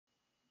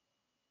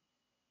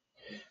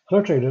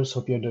Hello traders,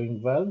 hope you're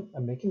doing well.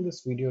 I'm making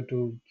this video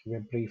to give a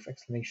brief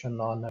explanation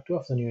on two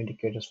of the new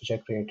indicators which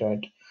I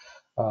created.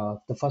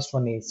 The first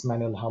one is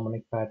manual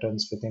harmonic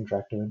patterns with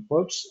interactive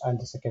inputs, and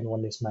the second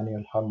one is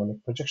manual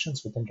harmonic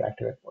projections with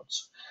interactive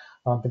inputs.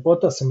 They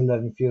both are similar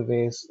in a few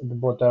ways.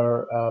 Both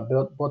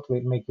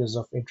make use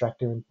of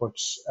interactive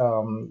inputs,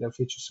 the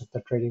features of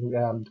the trading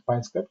the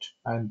Pine script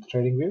and the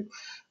trading view,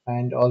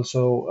 and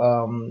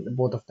also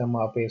both of them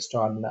are based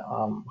on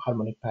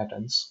harmonic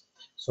patterns.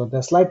 So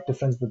the slight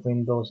difference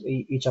between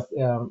each of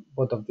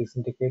both of these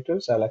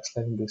indicators, I'll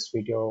explain in this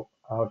video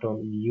how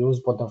to use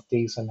both of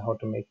these and how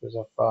to make use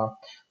of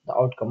the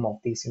outcome of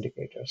these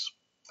indicators.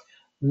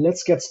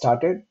 Let's get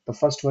started. The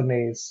first one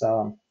is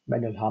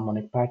manual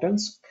harmonic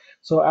patterns.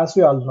 So as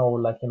we all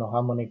know,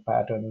 harmonic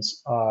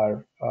patterns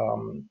are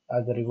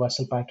the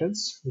reversal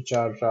patterns, which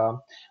are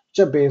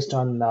based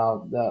on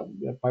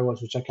the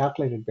pivots, which are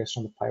calculated based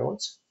on the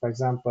pivots. For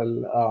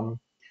example,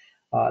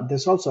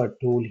 there's also a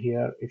tool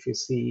here. If you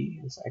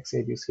see, it's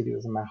XABCD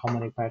is a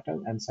harmonic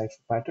pattern and cipher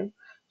pattern.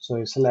 So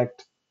you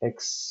select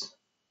X,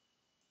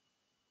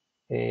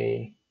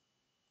 A,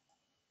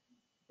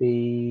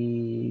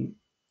 B,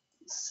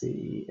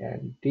 C,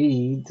 and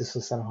D. This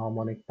is an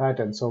harmonic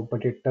pattern. So,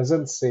 but it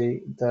doesn't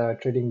say, the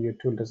trading view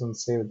tool doesn't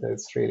say that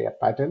it's really a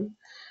pattern.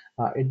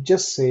 It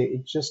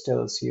just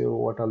tells you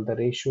what are the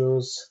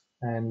ratios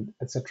and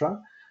etc.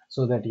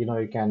 So that you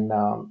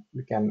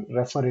can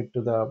refer it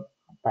to the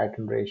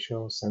pattern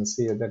ratios and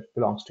see that it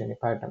belongs to any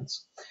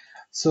patterns.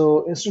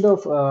 So instead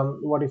of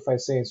what if I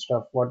say instead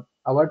of what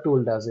our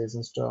tool does is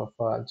instead of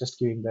just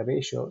giving the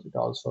ratios, it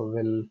also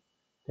will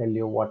tell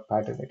you what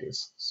pattern it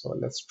is. So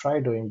let's try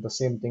doing the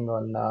same thing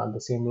on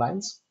the same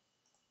lines.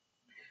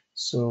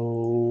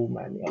 So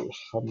manual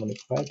harmonic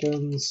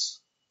patterns,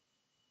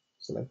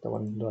 select the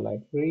one in the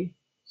library.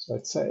 So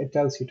it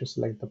tells you to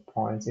select the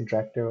points,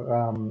 interactive,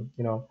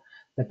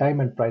 the time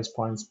and price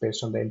points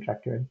based on the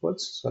interactive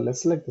inputs. So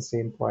let's select the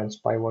same points: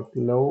 pivot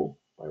low,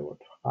 pivot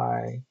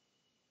high,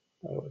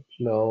 pivot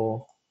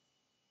low,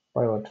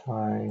 pivot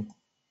high,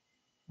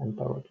 and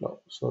pivot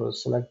low. So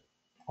select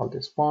all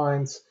these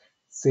points.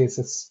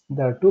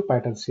 There are two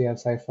patterns here,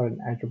 cipher and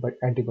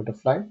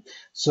anti-butterfly.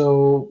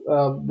 So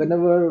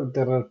whenever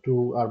there are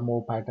two or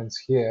more patterns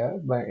here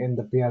in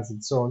the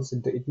PRZ zones,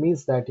 it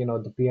means that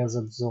the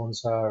PRZ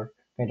zones are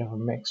kind of a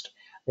mixed.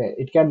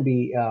 It can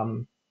be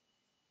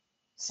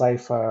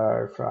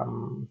cipher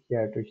from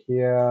here to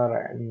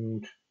here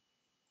and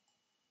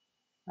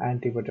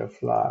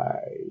anti-butterfly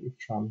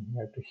from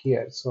here to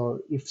here.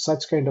 So if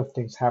such kind of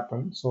things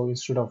happen, so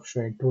instead of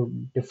showing two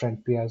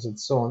different PRZ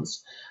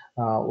zones,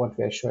 what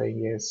we are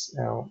showing is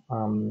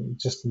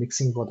just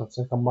mixing both of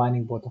them,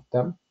 combining both of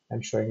them,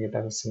 and showing it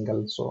as a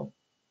single zone,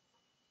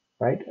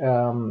 right?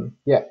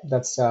 Yeah,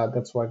 that's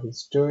what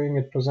it's doing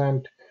at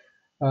present.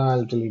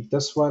 I'll delete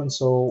this one.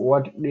 So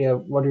what we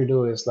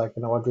do is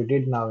what we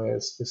did now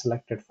is we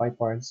selected 5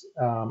 points,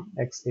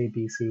 X, A,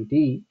 B, C,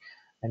 D,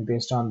 and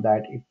based on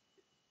that,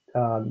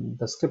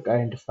 the script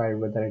identified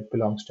whether it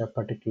belongs to a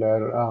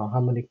particular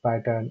harmonic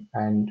pattern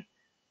and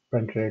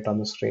printed it on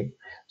the screen.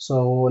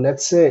 So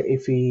let's say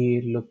if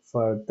we look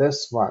for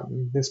this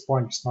one, this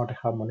point is not a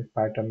harmonic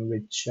pattern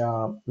which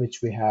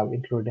we have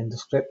included in the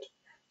script.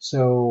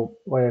 So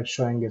what it's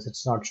showing is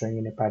it's not showing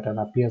any pattern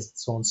appears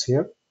zones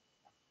here,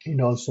 and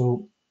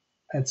also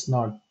it's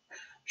not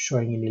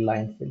showing any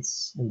line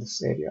fills in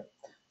this area.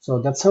 So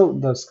that's how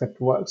the script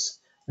works.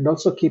 And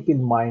also keep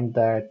in mind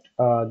that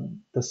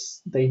the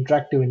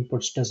interactive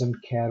inputs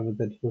doesn't care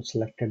whether you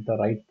selected the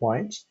right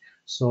points.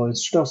 So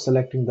instead of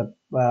selecting the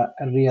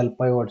real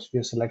pivots, if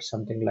you select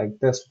something like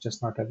this, which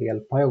is not a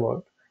real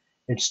pivot,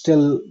 it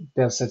still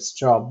does its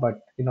job, but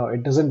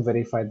it doesn't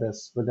verify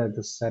this whether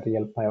this is a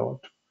real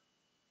pivot,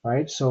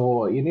 right?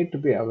 So you need to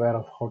be aware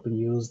of how to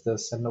use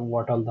this and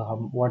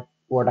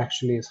what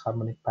actually is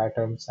harmonic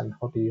patterns and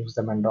how to use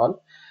them and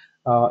all.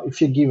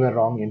 If you give a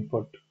wrong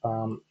input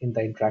in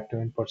the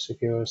interactive inputs,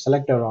 if you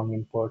select the wrong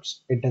inputs,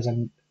 it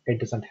doesn't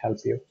help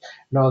you.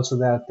 And also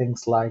there are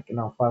things like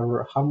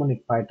for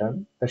harmonic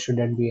pattern there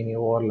shouldn't be any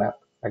overlap.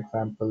 For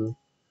example,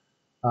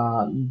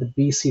 the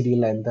BCD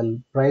line,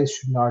 the price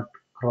should not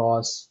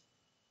cross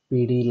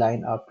PD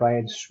line or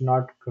price should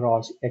not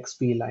cross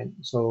XP line.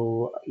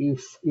 So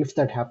if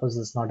that happens,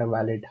 it's not a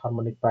valid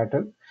harmonic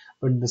pattern.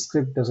 But the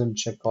script doesn't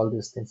check all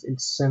these things.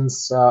 It's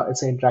since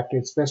it's interactive,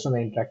 it's based on the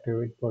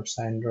interactive inputs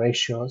and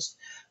ratios.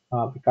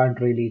 We can't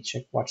really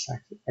check what's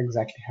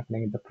exactly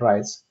happening in the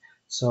price.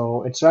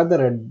 So it's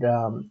rather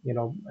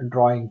a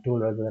drawing tool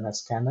rather than a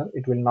scanner.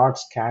 It will not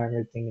scan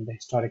anything in the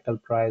historical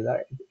price.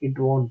 It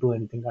won't do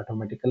anything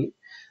automatically.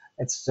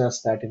 It's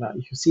just that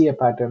if you see a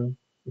pattern,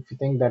 if you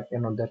think that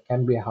there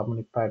can be a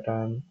harmonic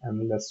pattern,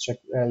 and let's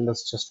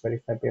just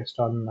verify based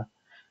on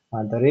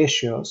the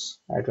ratios,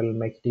 it will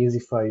make it easy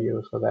for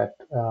you so that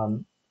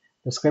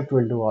the script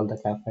will do all the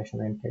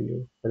calculation and tell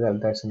you whether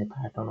there's any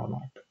pattern or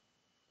not.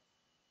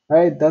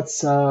 Right,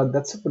 that's about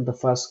the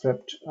first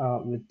script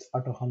with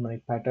auto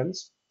harmonic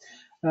patterns.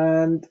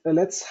 And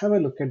let's have a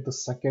look at the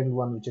second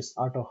one, which is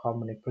auto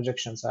harmonic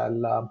projections.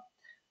 I'll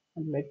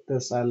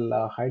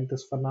I'll hide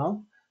this for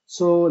now.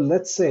 So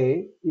let's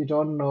say you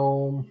don't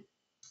know,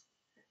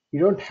 you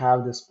don't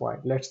have this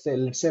point. Let's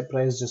say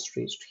price just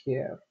reached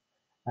here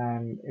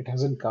and it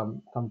hasn't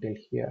come till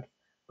here.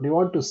 But you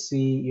want to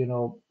see,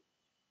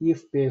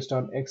 if based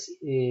on X,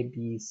 A,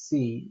 B,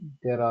 C,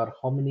 there are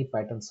how many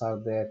patterns are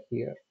there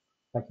here?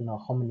 Like,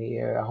 how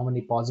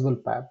many possible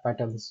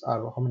patterns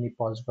or how many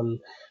possible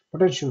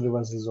potential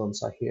reversal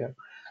zones are here.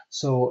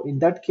 So in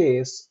that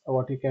case,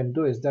 what you can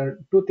do is there are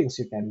two things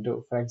you can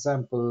do. For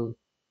example,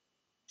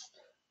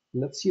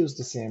 let's use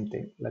the same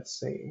thing. Let's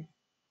say,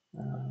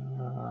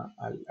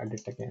 I'll add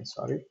it again,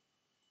 sorry.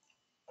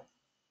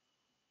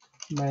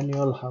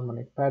 Manual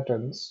harmonic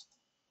patterns,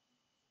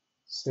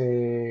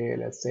 say,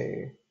 let's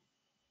say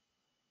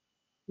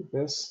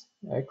this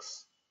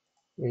X,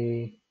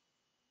 A,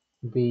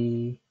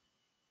 B,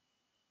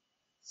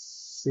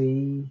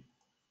 C,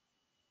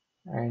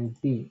 and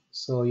D.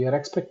 So you're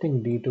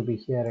expecting D to be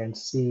here and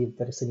see if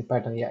there is any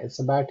pattern. Yeah, it's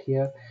a bat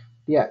here.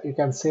 Yeah, you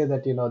can say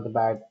that, the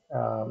bat,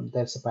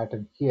 there's a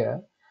pattern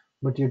here,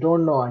 but you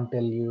don't know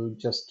until you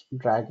just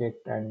drag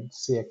it and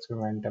see,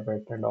 experiment a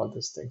bit and all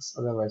these things.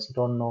 Otherwise, you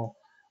don't know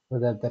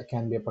whether there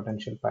can be a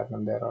potential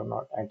pattern there or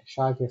not.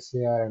 Anti-shark is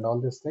here and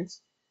all these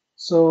things.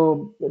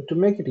 So to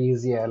make it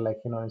easier, like,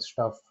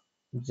 instead of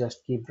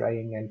just keep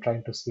dragging and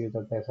trying to see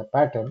that there's a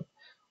pattern,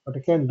 what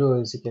you can do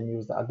is you can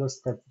use the other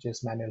step, which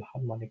is manual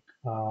harmonic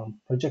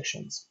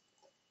projections.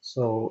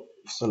 So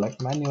like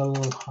manual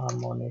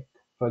harmonic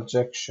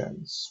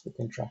projections with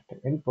interactive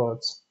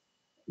inputs.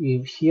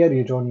 If here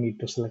you don't need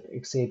to select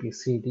X, A, B,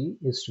 C, D.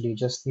 Instead, you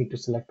just need to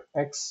select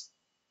X,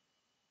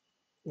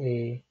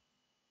 A,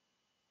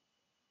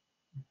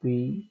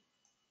 B,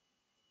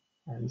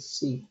 and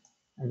C,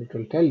 and it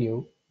will tell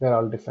you where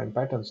all different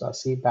patterns are.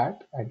 See,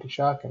 bat,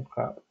 anti-shark, and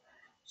crab.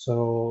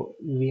 So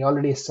we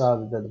already saw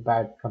that the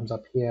bat comes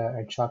up here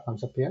and shark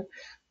comes up here.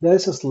 There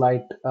is a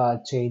slight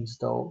change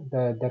though.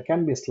 There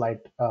can be a slight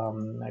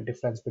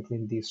difference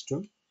between these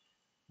two.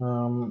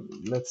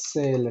 Let's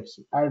say, let's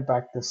add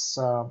back this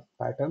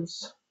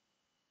patterns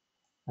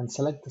and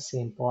select the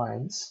same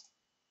points,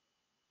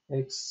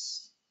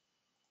 X,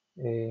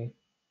 A,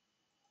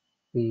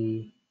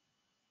 B,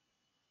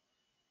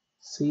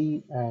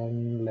 C,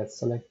 and let's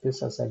select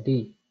this as a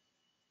D.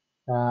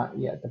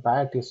 Yeah, the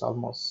bat is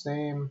almost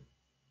same.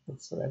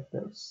 Let's select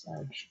this,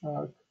 add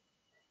shark.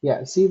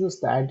 Yeah, see this,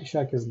 the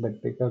anti-shock is a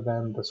bit bigger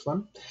than this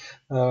one.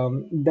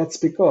 That's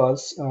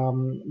because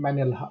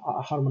manual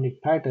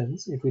harmonic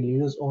patterns, it will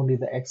use only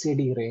the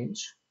XAD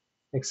range,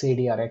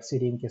 XAD or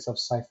XAD in case of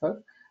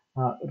cipher,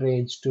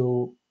 range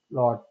to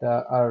plot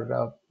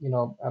plot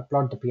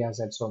the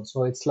PRZ zone.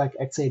 So it's like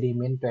XAD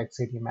min to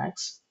XAD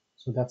max.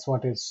 So that's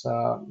what is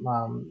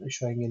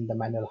showing in the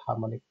manual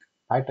harmonic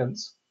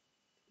patterns.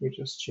 We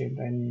just change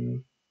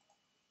in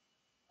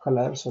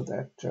color so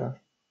that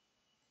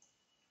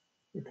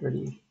it will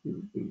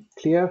be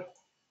clear.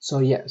 So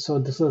yeah, so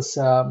this is this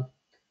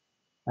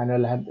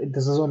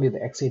is only the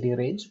XAD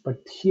range,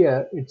 but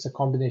here it's a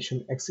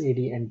combination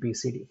XAD and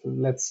BCD. So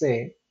let's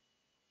say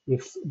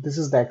if this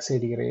is the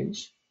XAD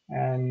range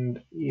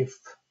and if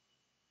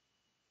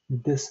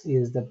this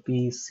is the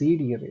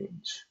BCD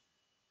range,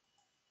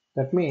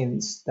 that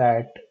means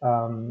that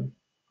the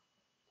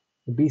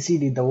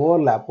BCD, the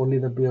overlap, only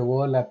the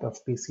overlap of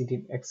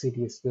BCD and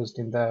XAD is used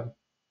in the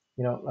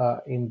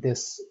in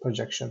this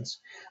projections.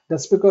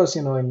 That's because,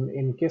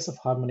 in case of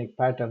harmonic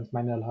patterns,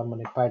 manual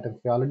harmonic patterns,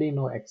 we already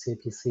know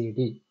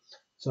XABCD.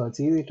 So it's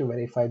easy to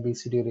verify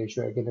BCD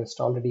ratio against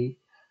already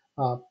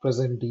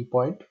present D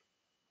point.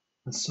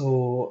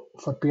 So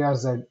for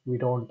PRZ, we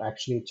don't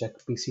actually check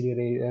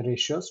BCD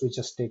ratios. We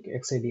just take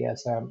XAD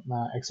as a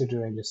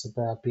XAD range as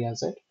a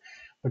PRZ.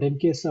 But in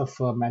case of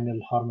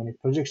manual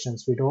harmonic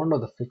projections, we don't know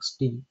the fixed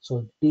D.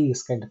 So D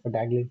is kind of a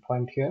dangling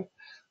point here.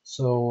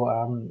 So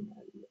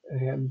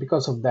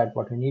because of that,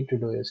 what we need to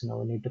do is,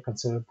 we need to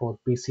consider both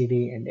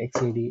BCD and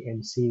XAD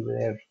and see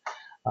where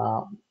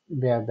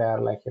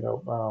they're like,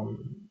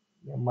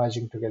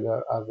 merging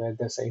together, or where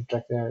there's a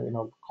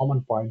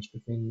common points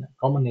between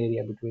common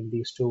area between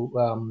these two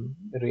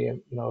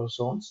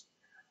zones.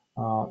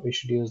 We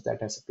should use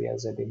that as a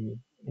PRZ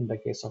in the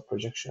case of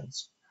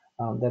projections.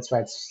 That's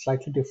why it's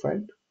slightly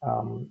different.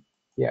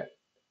 Yeah,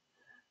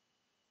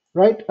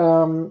 right.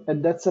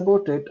 And that's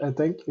about it. I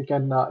think you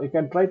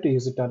can try to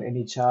use it on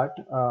any chart.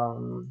 Wait,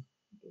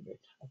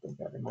 I think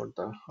I removed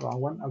the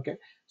wrong one. Okay,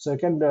 so you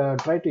can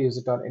try to use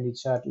it on any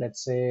chart.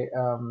 Let's say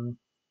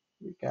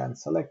you can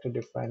select a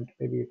different.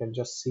 Maybe you can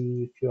just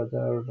see a few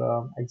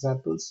other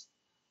examples.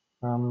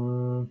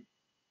 Um,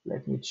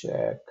 Let me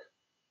check.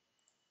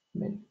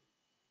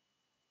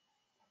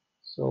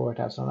 So it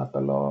has gone up a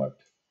lot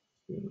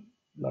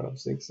of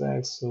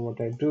zigzags. So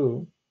what I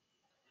do,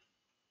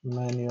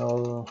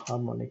 manual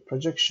harmonic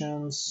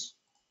projections.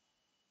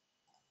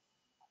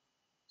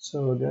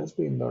 So there's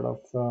been a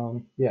lot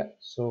of, yeah,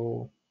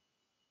 so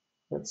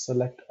let's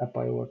select a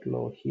pivot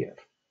low here.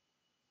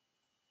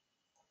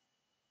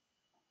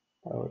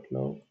 Pivot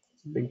low,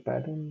 it's a big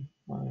pattern,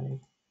 I,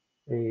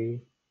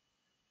 A,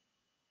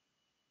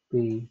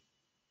 B,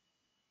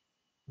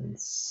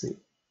 Let's see.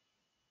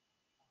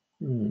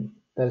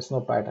 There is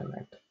no pattern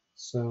yet.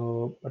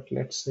 So, but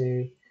let's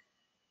say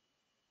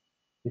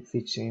if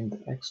we change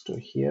the X to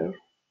here,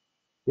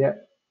 yeah,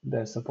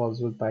 there's a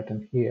possible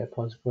pattern here,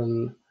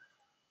 possible,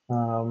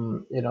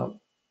 you know,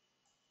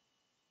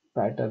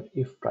 pattern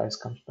if price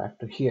comes back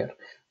to here.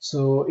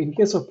 So in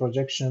case of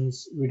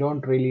projections, we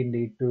don't really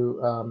need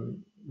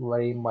to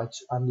worry much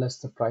unless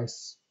the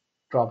price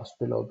drops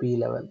below B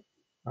level,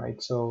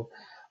 right? So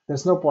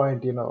there's no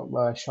point,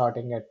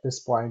 shorting at this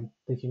point,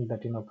 thinking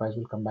that, price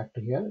will come back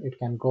to here. It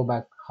can go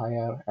back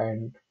higher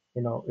and,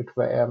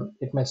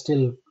 it may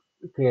still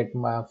create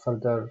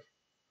further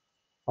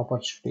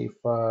opportunity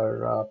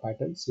for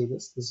patterns. See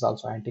this, this is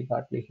also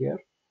anti-godly here.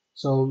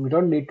 So we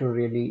don't need to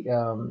really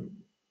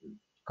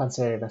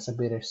consider it as a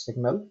bearish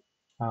signal.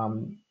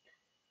 Um,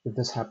 if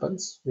this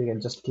happens, we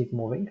can just keep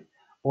moving.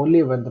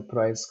 Only when the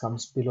price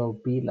comes below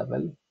B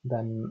level,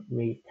 then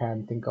we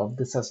can think of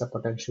this as a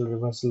potential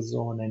reversal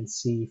zone and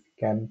see if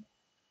we can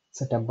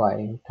set up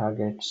buying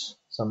targets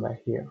somewhere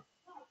here.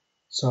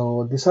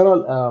 So these are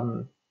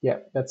all, yeah,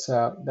 that's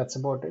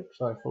about it.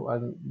 So if,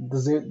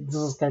 this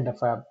is kind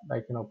of a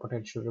like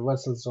potential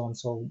reversal zone.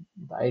 So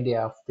the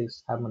idea of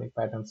these harmonic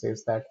patterns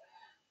is that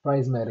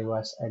price may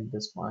reverse at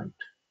this point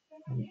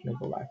and may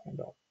go back and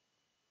all.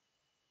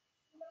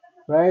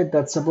 Right,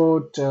 that's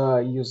about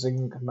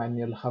using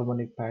manual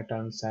harmonic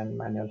patterns and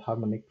manual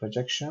harmonic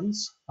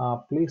projections.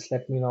 Please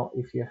let me know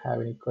if you have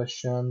any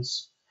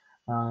questions.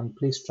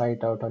 Please try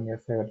it out on your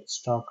favorite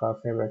stock or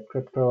favorite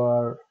crypto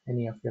or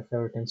any of your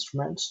favorite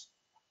instruments.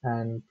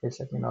 And please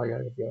let me know your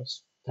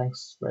reviews.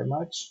 Thanks very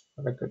much.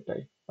 Have a good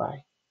day.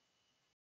 Bye.